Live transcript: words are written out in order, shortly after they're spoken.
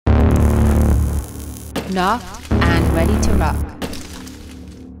Nock, and ready to rock.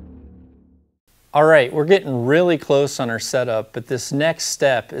 All right, we're getting really close on our setup, but this next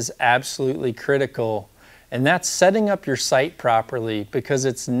step is absolutely critical, and that's setting up your sight properly, because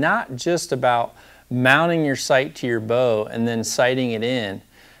it's not just about mounting your sight to your bow and then sighting it in.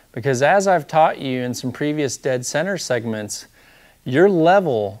 Because as I've taught you in some previous dead center segments, your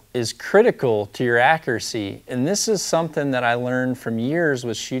level is critical to your accuracy, and this is something that I learned from years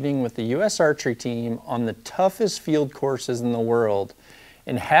with shooting with the U.S. archery team on the toughest field courses in the world.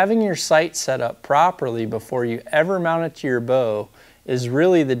 And having your sight set up properly before you ever mount it to your bow is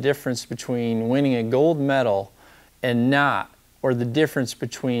really the difference between winning a gold medal and not, or the difference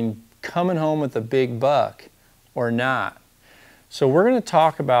between coming home with a big buck or not. So we're going to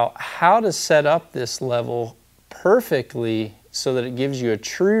talk about how to set up this level perfectly so that it gives you a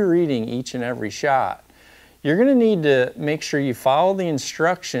true reading each and every shot. You're going to need to make sure you follow the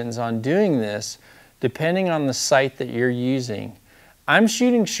instructions on doing this depending on the sight that you're using. I'm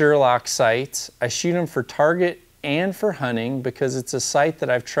shooting Sherlock sights. I shoot them for target and for hunting because it's a sight that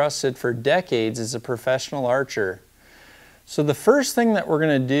I've trusted for decades as a professional archer. So the first thing that we're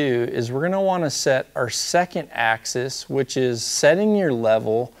going to do is we're going to want to set our second axis, which is setting your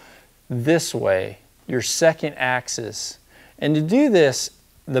level this way, your second axis. And to do this,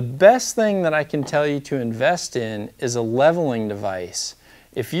 the best thing that I can tell you to invest in is a leveling device.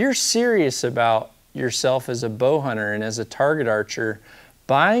 If you're serious about yourself as a bow hunter and as a target archer,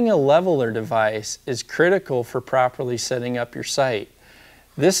 buying a leveler device is critical for properly setting up your sight.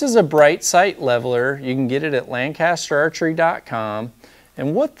 This is a bright sight leveler. You can get it at lancasterarchery.com.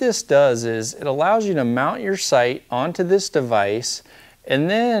 And what this does is it allows you to mount your sight onto this device, and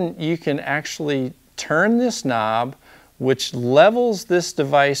then you can actually turn this knob, which levels this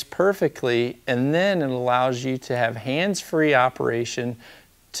device perfectly, and then it allows you to have hands-free operation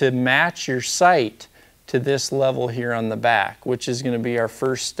to match your sight to this level here on the back, which is going to be our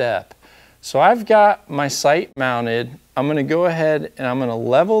first step. So I've got my sight mounted. I'm going to go ahead and I'm going to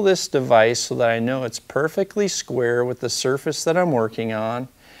level this device so that I know it's perfectly square with the surface that I'm working on.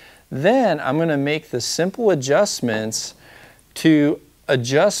 Then I'm going to make the simple adjustments to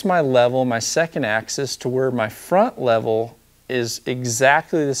adjust my level, my second axis, to where my front level is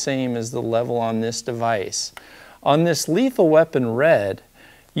exactly the same as the level on this device. On this Lethal Weapon Red,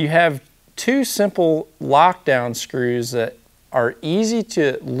 you have two simple lockdown screws that are easy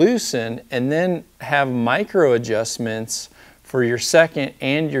to loosen and then have micro adjustments for your second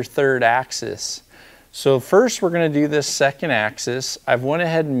and your third axis. So first we're going to do this second axis. I've went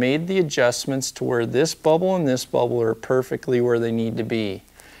ahead and made the adjustments to where this bubble and this bubble are perfectly where they need to be.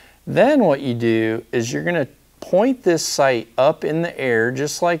 Then what you do is you're going to point this sight up in the air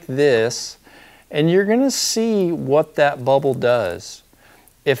just like this, and you're going to see what that bubble does.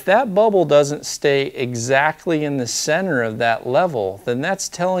 If that bubble doesn't stay exactly in the center of that level, then that's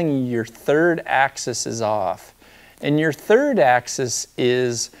telling you your third axis is off. And your third axis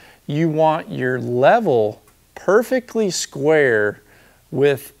is you want your level perfectly square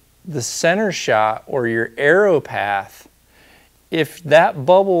with the center shot or your arrow path. If that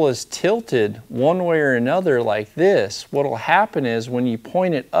bubble is tilted one way or another like this, what will happen is when you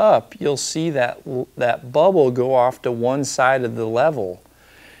point it up, you'll see that bubble go off to one side of the level.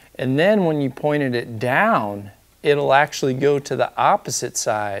 And then when you pointed it down, it'll actually go to the opposite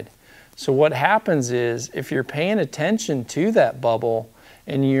side. So what happens is if you're paying attention to that bubble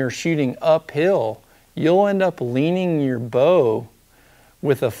and you're shooting uphill, you'll end up leaning your bow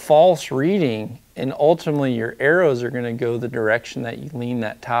with a false reading, and ultimately your arrows are going to go the direction that you lean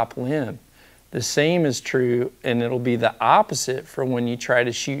that top limb. The same is true, and it'll be the opposite for when you try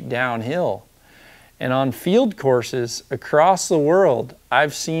to shoot downhill. And on field courses across the world,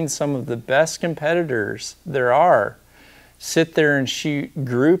 I've seen some of the best competitors there are sit there and shoot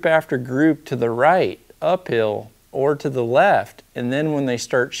group after group to the right, uphill, or to the left. And then when they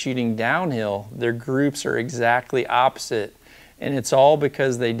start shooting downhill, their groups are exactly opposite. And it's all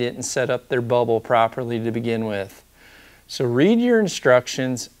because they didn't set up their bubble properly to begin with. So read your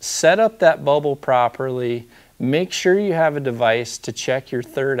instructions, set up that bubble properly, make sure you have a device to check your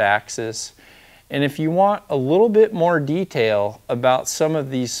third axis. And if you want a little bit more detail about some of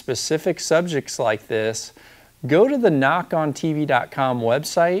these specific subjects like this, go to the knockontv.com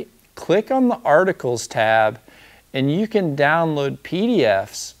website, click on the articles tab, and you can download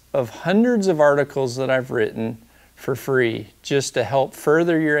PDFs of hundreds of articles that I've written for free, just to help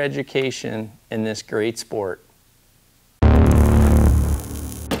further your education in this great sport.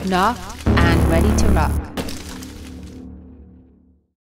 Nock, and ready to rock.